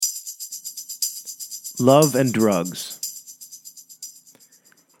Love and drugs.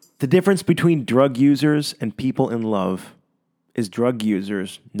 The difference between drug users and people in love is drug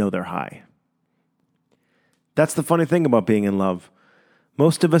users know they're high. That's the funny thing about being in love.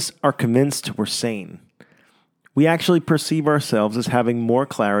 Most of us are convinced we're sane. We actually perceive ourselves as having more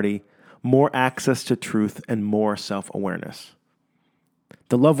clarity, more access to truth, and more self-awareness.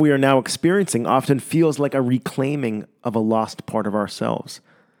 The love we are now experiencing often feels like a reclaiming of a lost part of ourselves.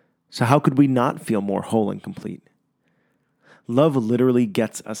 So how could we not feel more whole and complete? Love literally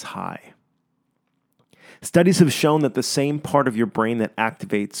gets us high. Studies have shown that the same part of your brain that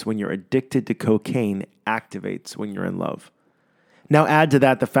activates when you're addicted to cocaine activates when you're in love. Now add to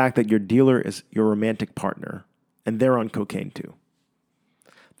that the fact that your dealer is your romantic partner, and they're on cocaine too.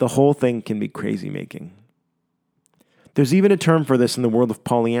 The whole thing can be crazy making. There's even a term for this in the world of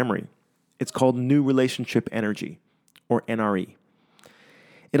polyamory. It's called new relationship energy, or NRE.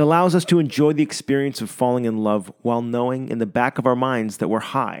 It allows us to enjoy the experience of falling in love while knowing in the back of our minds that we're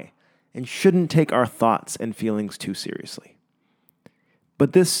high and shouldn't take our thoughts and feelings too seriously.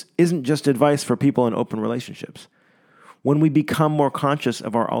 But this isn't just advice for people in open relationships. When we become more conscious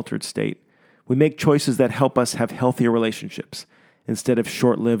of our altered state, we make choices that help us have healthier relationships instead of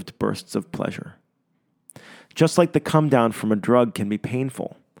short-lived bursts of pleasure. Just like the come down from a drug can be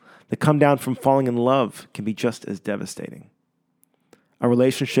painful, the come down from falling in love can be just as devastating. A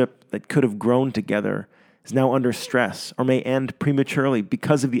relationship that could have grown together is now under stress or may end prematurely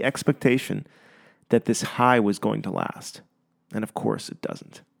because of the expectation that this high was going to last. And of course it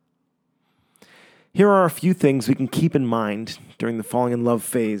doesn't. Here are a few things we can keep in mind during the falling in love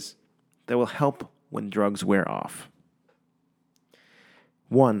phase that will help when drugs wear off.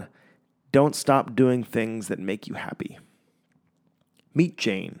 1. Don't stop doing things that make you happy. Meet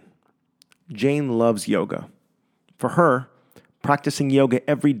Jane. Jane loves yoga. For her, practicing yoga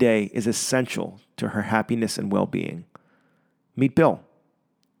every day is essential to her happiness and well-being. Meet Bill.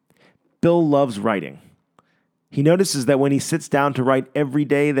 Bill loves writing. He notices that when he sits down to write every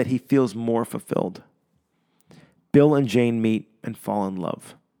day that he feels more fulfilled. Bill and Jane meet and fall in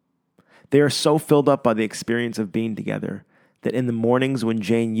love. They are so filled up by the experience of being together that in the mornings when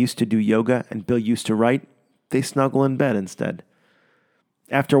Jane used to do yoga and Bill used to write, they snuggle in bed instead.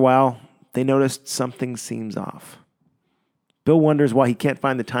 After a while, they noticed something seems off. Bill wonders why he can't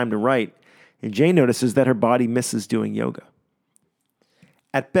find the time to write, and Jane notices that her body misses doing yoga.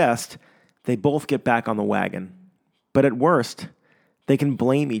 At best, they both get back on the wagon, but at worst, they can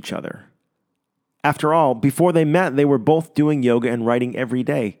blame each other. After all, before they met, they were both doing yoga and writing every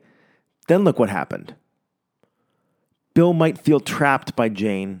day. Then look what happened. Bill might feel trapped by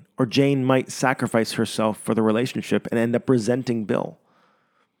Jane, or Jane might sacrifice herself for the relationship and end up resenting Bill.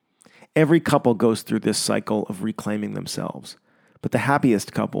 Every couple goes through this cycle of reclaiming themselves, but the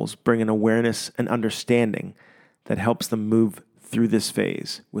happiest couples bring an awareness and understanding that helps them move through this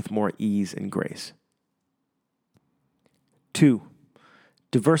phase with more ease and grace. 2.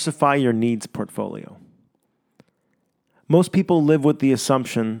 Diversify your needs portfolio. Most people live with the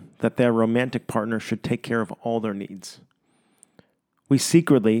assumption that their romantic partner should take care of all their needs. We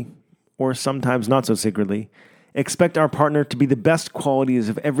secretly, or sometimes not so secretly, expect our partner to be the best qualities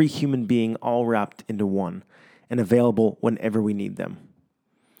of every human being all wrapped into one and available whenever we need them.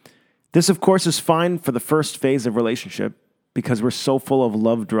 This, of course, is fine for the first phase of relationship because we're so full of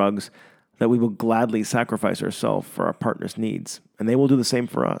love drugs that we will gladly sacrifice ourselves for our partner's needs, and they will do the same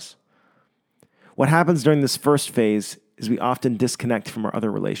for us. What happens during this first phase is we often disconnect from our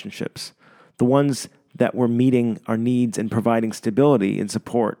other relationships, the ones that were meeting our needs and providing stability and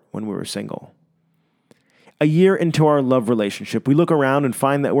support when we were single. A year into our love relationship, we look around and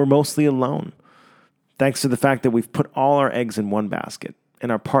find that we're mostly alone, thanks to the fact that we've put all our eggs in one basket,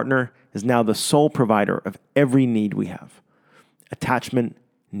 and our partner is now the sole provider of every need we have. Attachment,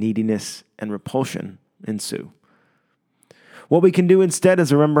 neediness, and repulsion ensue. What we can do instead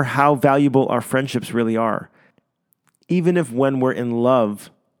is remember how valuable our friendships really are, even if when we're in love,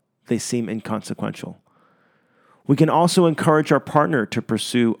 they seem inconsequential. We can also encourage our partner to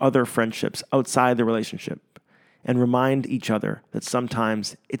pursue other friendships outside the relationship and remind each other that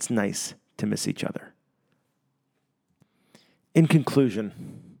sometimes it's nice to miss each other. In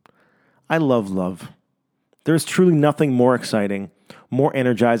conclusion, I love love. There is truly nothing more exciting, more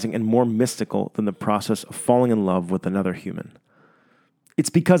energizing, and more mystical than the process of falling in love with another human.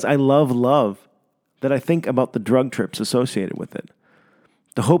 It's because I love love that I think about the drug trips associated with it.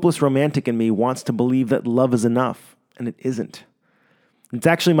 The hopeless romantic in me wants to believe that love is enough, and it isn't. It's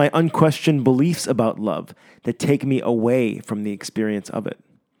actually my unquestioned beliefs about love that take me away from the experience of it.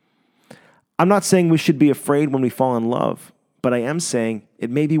 I'm not saying we should be afraid when we fall in love, But I am saying it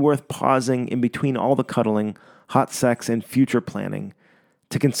may be worth pausing in between all the cuddling, hot sex, and future planning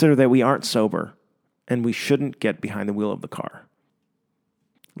to consider that we aren't sober and we shouldn't get behind the wheel of the car.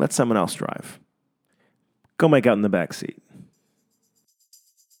 Let someone else drive. Go make out in the back seat.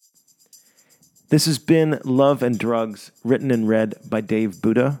 This has been Love and Drugs, written and read by Dave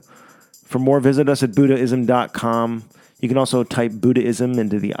Buddha. For more, visit us at buddhism.com. You can also type Buddhism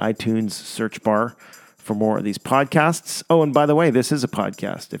into the iTunes search bar for more of these podcasts. Oh, and by the way, this is a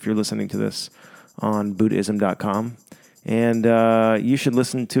podcast if you're listening to this on buddhism.com. And you should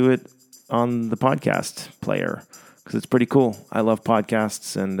listen to it on the podcast player because it's pretty cool. I love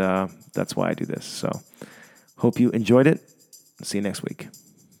podcasts, and that's why I do this. So hope you enjoyed it. See you next week.